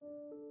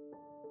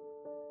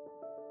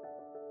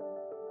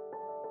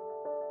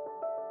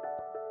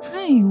嗨，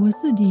我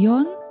是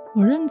Dion，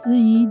 我任职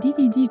于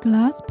DDG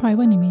Glass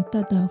Private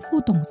Limited 的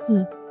副董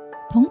事，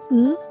同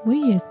时我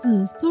也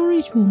是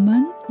Storage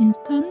Woman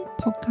Instant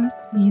Podcast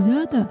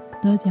Leader 的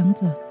得奖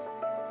者。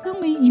身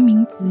为一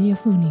名职业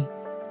妇女，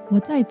我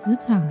在职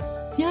场、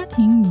家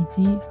庭以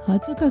及和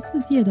这个世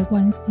界的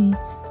关系，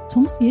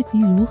从学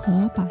习如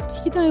何把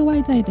期待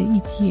外在的一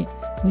切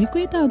回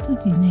归到自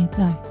己内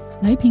在，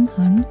来平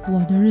衡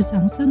我的日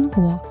常生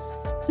活。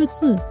这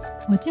次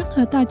我将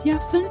和大家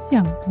分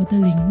享我的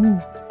领悟、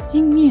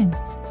经验，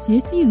学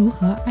习如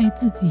何爱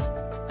自己、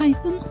爱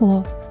生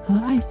活和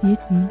爱学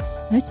习，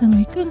来成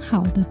为更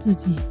好的自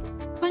己。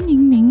欢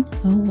迎您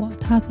和我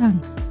踏上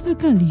这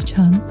个旅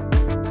程。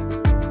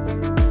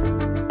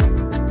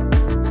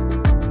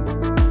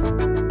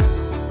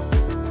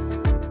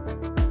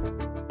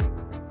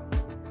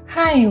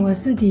嗨，我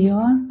是迪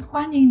恩，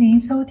欢迎您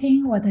收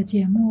听我的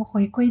节目《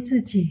回归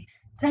自己》。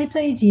在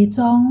这一集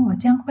中，我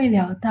将会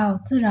聊到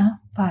自然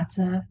法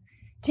则。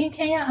今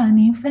天要和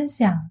您分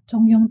享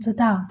中庸之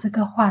道这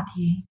个话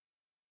题。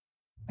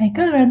每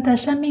个人的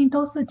生命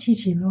都是起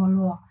起落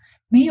落，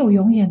没有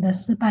永远的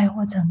失败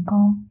或成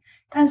功。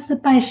但失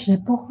败时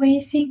不灰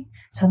心，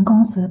成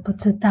功时不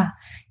自大，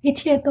一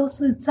切都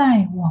是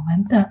在我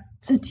们的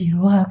自己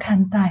如何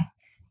看待。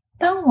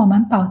当我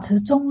们保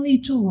持中立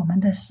住我们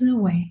的思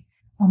维，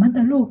我们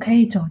的路可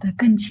以走得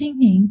更轻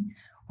盈，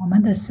我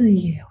们的视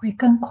野会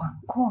更广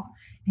阔，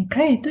你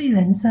可以对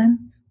人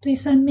生、对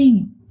生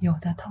命有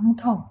得通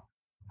透。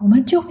我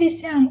们就会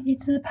像一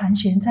只盘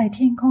旋在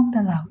天空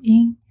的老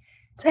鹰，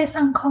在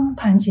上空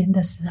盘旋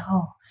的时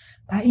候，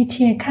把一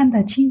切看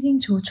得清清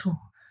楚楚。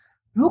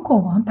如果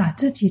我们把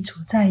自己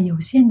处在有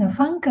限的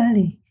方格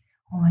里，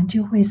我们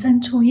就会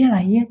生出越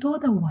来越多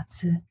的我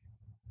执。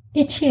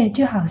一切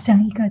就好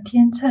像一个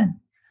天秤，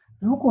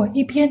如果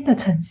一边的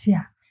沉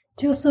下，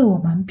就是我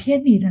们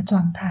偏离的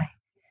状态。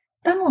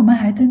当我们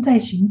还正在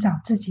寻找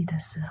自己的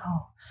时候，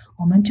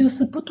我们就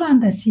是不断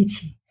的吸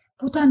起，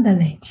不断的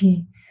累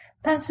积。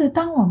但是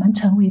当我们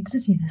成为自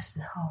己的时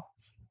候，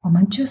我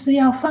们就是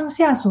要放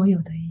下所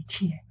有的一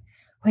切，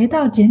回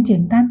到简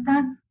简单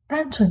单、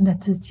单纯的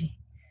自己。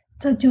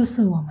这就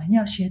是我们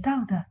要学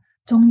到的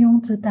中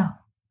庸之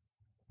道。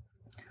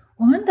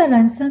我们的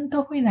人生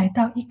都会来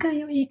到一个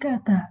又一个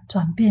的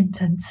转变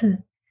层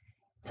次，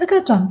这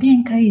个转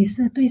变可以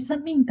是对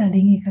生命的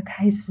另一个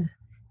开始，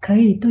可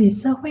以对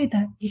社会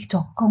的一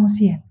种贡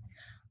献。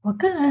我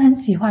个人很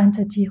喜欢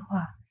这句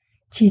话：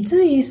起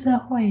之于社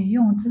会，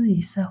用之于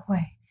社会。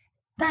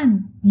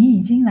但你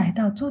已经来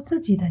到做自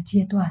己的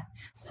阶段，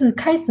是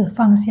开始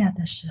放下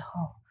的时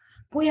候。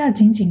不要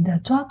紧紧地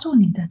抓住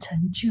你的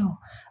成就，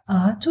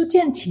而逐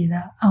渐起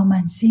了傲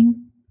慢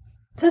心。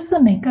这是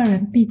每个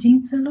人必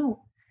经之路，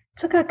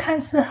这个看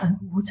似很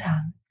无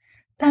常，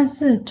但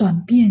是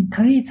转变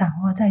可以掌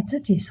握在自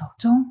己手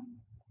中。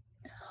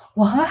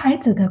我和孩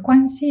子的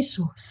关系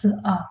属是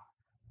2，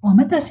我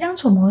们的相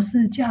处模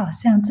式就好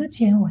像之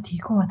前我提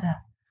过的，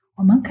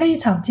我们可以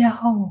吵架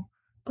后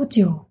不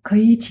久可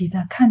以一起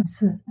的看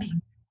视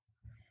频。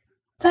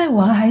在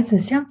我和孩子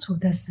相处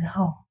的时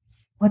候，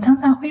我常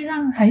常会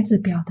让孩子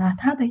表达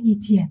他的意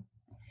见，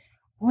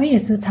我也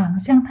时常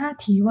向他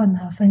提问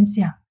和分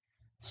享。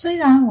虽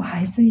然我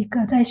还是一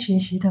个在学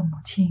习的母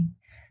亲，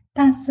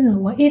但是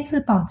我一直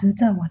保持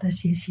着我的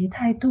学习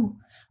态度。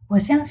我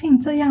相信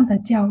这样的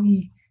教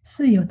育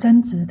是有增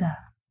值的。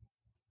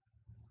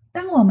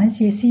当我们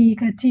学习一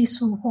个技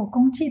术或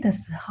工具的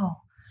时候，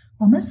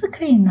我们是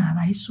可以拿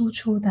来输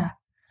出的。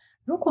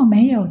如果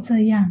没有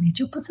这样，你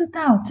就不知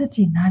道自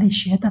己哪里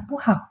学得不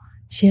好，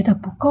学得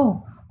不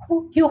够，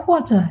又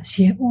或者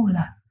学误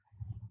了。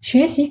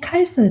学习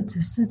开始只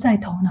是在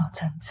头脑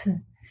层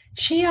次，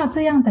需要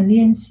这样的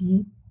练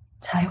习，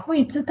才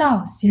会知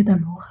道学得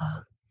如何。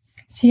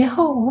学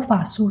后无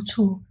法输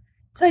出，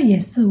这也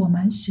是我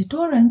们许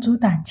多人阻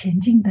挡前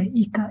进的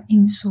一个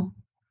因素。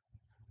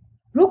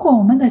如果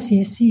我们的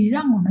学习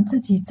让我们自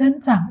己增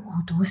长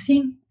五毒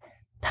心，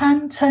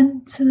贪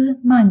嗔痴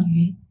慢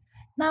疑，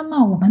那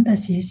么我们的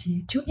学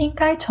习就应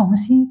该重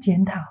新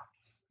检讨。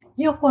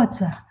又或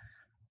者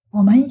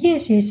我们越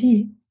学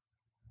习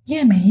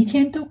越每一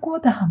天都过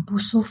得很不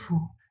舒服，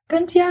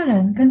跟家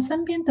人跟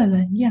身边的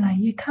人越来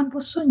越看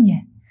不顺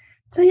眼，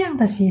这样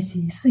的学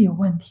习是有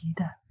问题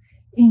的。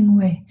因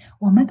为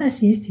我们的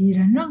学习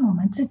能让我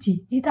们自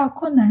己遇到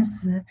困难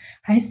时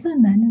还是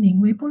能临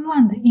危不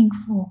乱的应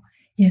付，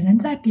也能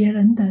在别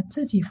人的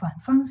自己反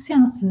方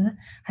向时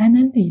还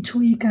能理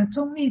出一个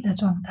中立的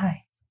状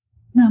态，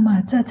那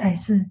么这才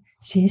是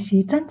学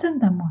习真正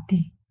的目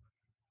的。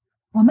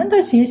我们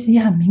的学习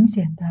很明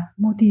显的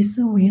目的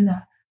是为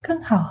了更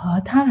好和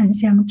他人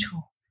相处，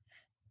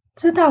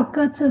知道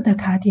各自的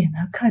卡点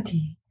和课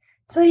题，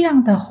这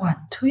样的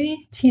反推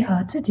去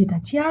和自己的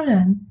家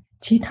人、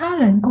其他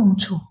人共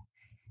处，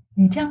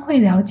你将会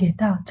了解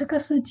到这个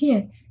世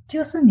界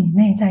就是你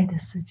内在的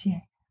世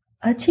界，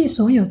而其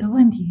所有的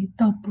问题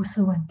都不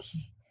是问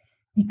题。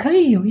你可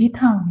以有一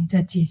套你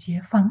的解决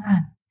方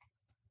案。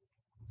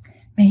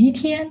每一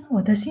天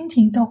我的心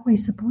情都会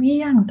是不一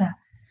样的。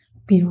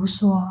比如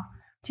说，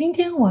今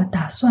天我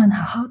打算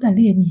好好的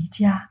练瑜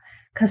伽，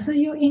可是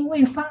又因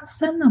为发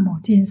生了某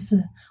件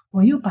事，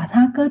我又把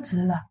它搁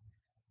置了。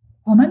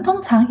我们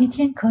通常一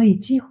天可以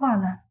计划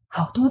了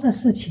好多的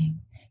事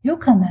情，有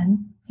可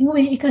能因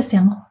为一个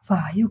想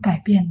法又改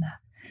变了。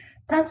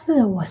但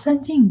是我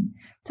深信，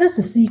这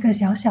只是一个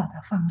小小的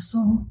放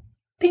松，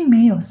并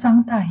没有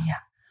伤大雅。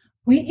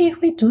唯一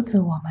会阻止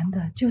我们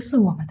的，就是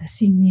我们的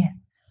信念。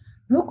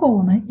如果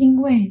我们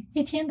因为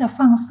一天的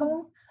放松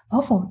而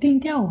否定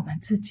掉我们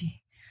自己，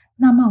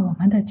那么我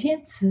们的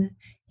坚持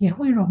也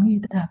会容易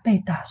的被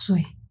打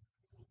碎。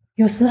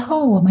有时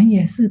候我们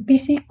也是必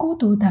须孤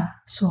独的，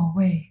所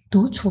谓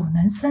独处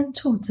能生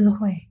出智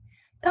慧。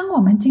当我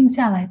们静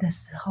下来的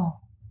时候，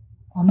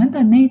我们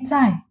的内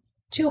在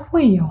就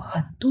会有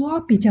很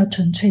多比较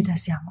纯粹的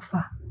想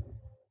法。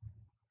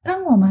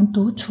当我们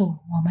独处，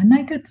我们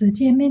那个直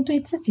接面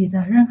对自己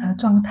的任何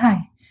状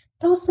态，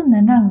都是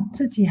能让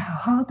自己好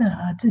好的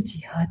和自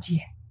己和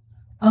解，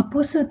而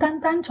不是单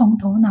单从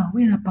头脑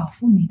为了保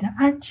护你的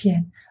安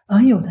全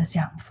而有的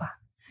想法。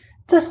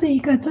这是一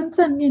个真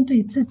正面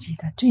对自己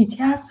的最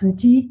佳时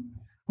机。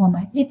我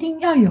们一定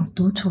要有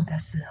独处的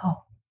时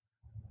候，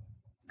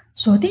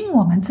锁定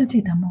我们自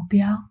己的目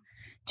标，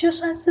就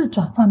算是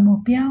转换目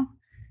标，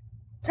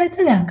在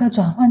这两个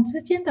转换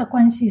之间的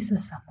关系是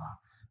什么？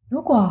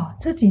如果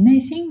自己内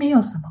心没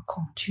有什么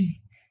恐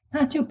惧，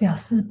那就表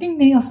示并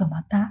没有什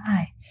么大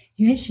碍，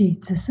也许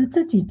只是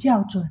自己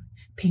校准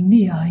频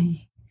率而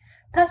已。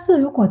但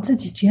是如果自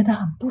己觉得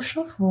很不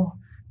舒服，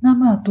那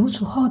么独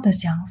处后的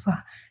想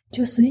法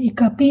就是一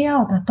个必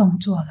要的动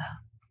作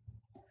了。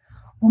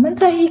我们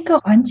在一个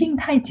环境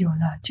太久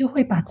了，就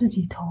会把自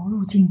己投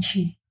入进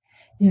去，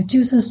也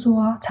就是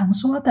说常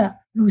说的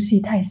入戏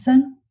太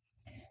深。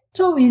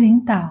作为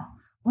领导，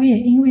我也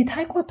因为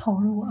太过投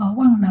入而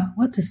忘了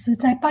我只是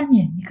在扮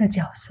演一个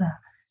角色。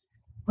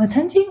我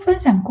曾经分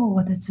享过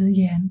我的直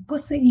言，不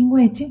是因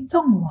为敬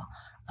重我，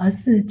而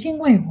是敬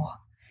畏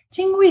我。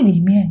敬畏里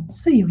面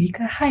是有一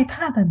个害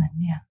怕的能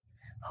量。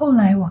后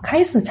来我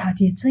开始察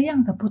觉这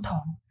样的不同，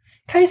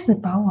开始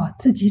把我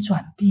自己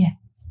转变，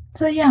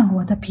这样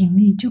我的频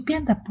率就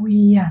变得不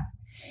一样。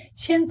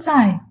现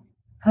在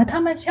和他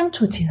们相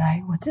处起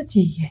来，我自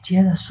己也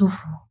觉得舒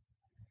服。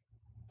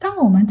当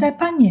我们在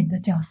扮演的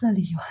角色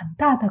里有很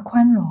大的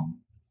宽容，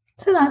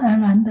自然而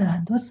然的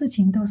很多事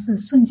情都是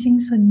顺心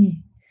顺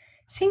意。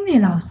心里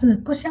老是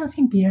不相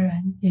信别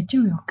人，也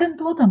就有更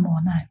多的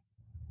磨难。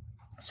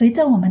随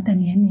着我们的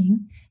年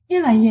龄越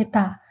来越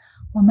大，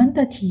我们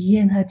的体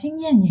验和经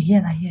验也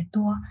越来越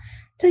多，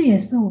这也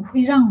是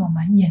会让我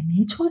们远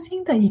离初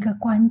心的一个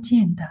关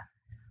键的。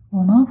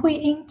我们会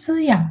因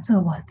滋养这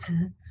我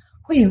执，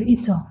会有一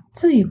种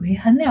自以为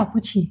很了不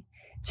起，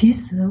其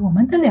实我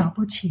们的了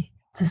不起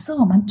只是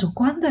我们主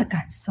观的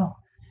感受。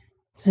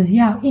只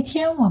要一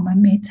天我们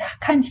没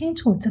看清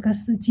楚这个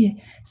世界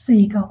是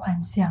一个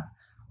幻象，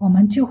我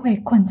们就会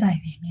困在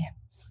里面。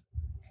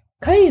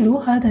可以如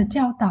何的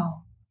教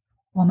导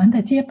我们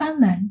的接班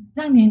人，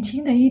让年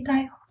轻的一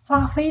代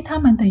发挥他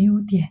们的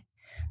优点，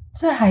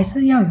这还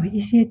是要有一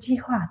些计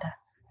划的。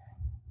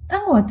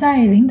当我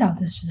在领导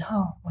的时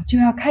候，我就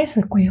要开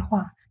始规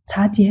划，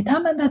察觉他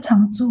们的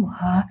长处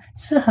和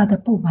适合的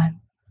部门，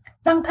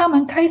让他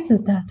们开始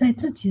的在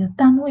自己的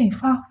单位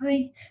发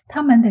挥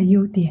他们的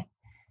优点，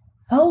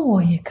而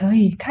我也可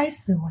以开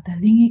始我的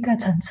另一个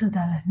层次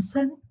的人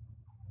生。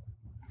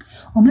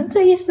我们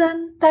这一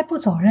生带不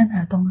走任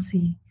何东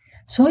西，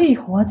所以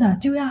活着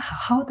就要好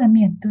好的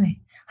面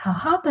对，好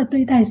好的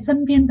对待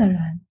身边的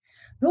人。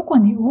如果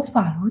你无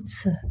法如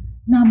此，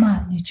那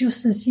么你就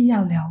是需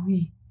要疗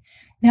愈。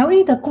疗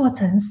愈的过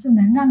程是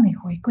能让你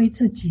回归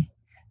自己，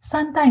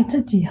善待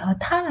自己和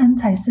他人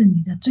才是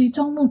你的最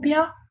终目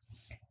标。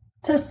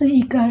这是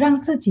一个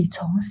让自己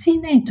从系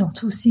内走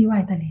出系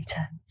外的里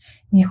程，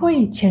你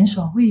会前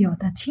所未有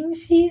的清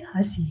晰和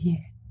喜悦。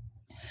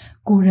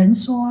古人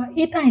说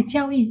一代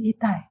教育一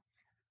代，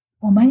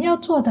我们要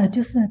做的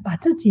就是把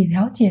自己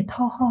了解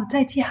透后，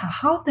再去好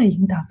好的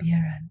引导别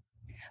人。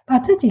把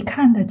自己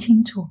看得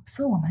清楚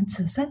是我们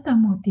此生的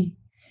目的。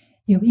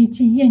有一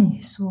句谚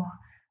语说，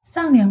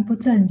上梁不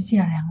正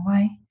下梁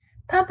歪，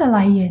它的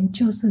来源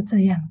就是这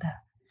样的。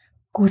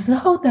古时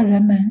候的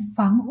人们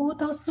房屋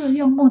都是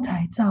用木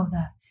材造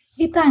的，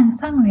一旦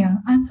上梁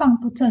安放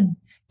不正，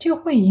就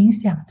会影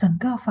响整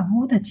个房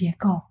屋的结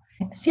构，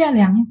下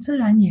梁自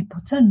然也不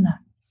正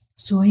了。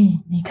所以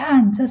你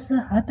看，这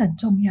是何等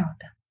重要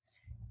的。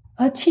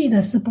而气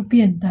的是不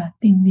变的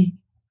定律。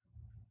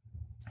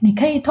你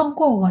可以通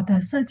过我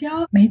的社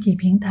交媒体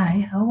平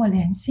台和我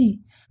联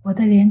系，我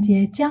的连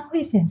结将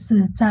会显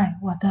示在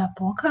我的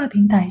博客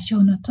平台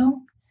show note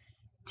中。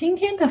今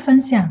天的分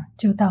享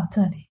就到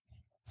这里，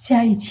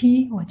下一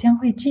期我将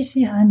会继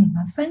续和你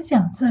们分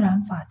享自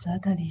然法则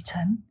的旅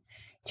程，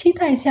期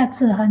待下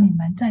次和你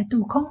们再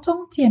度空中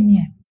见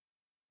面。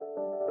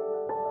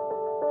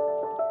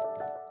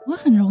我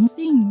很荣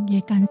幸，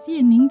也感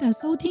谢您的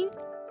收听。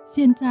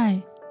现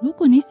在如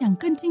果你想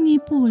更进一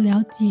步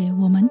了解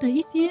我们的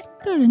一些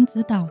个人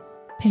指导、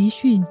培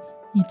训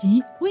以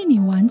及为你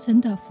完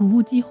成的服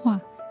务计划，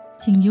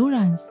请浏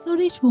览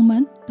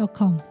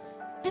soulrichwoman.com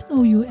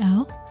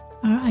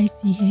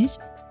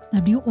soulrichwoman.com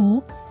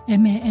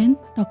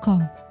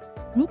woman.com。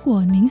如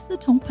果您是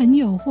从朋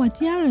友或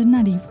家人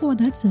那里获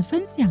得此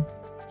分享，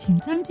请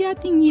参加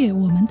订阅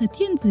我们的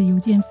电子邮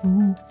件服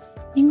务，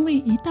因为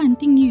一旦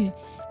订阅，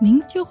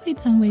您就会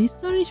成为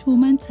Story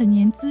Woman 成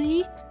员之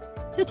一。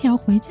这条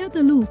回家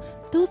的路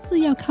都是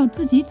要靠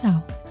自己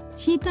找，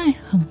期待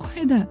很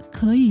快的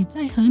可以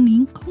再和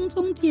您空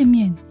中见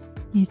面，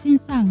也献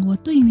上我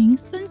对您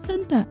深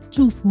深的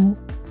祝福。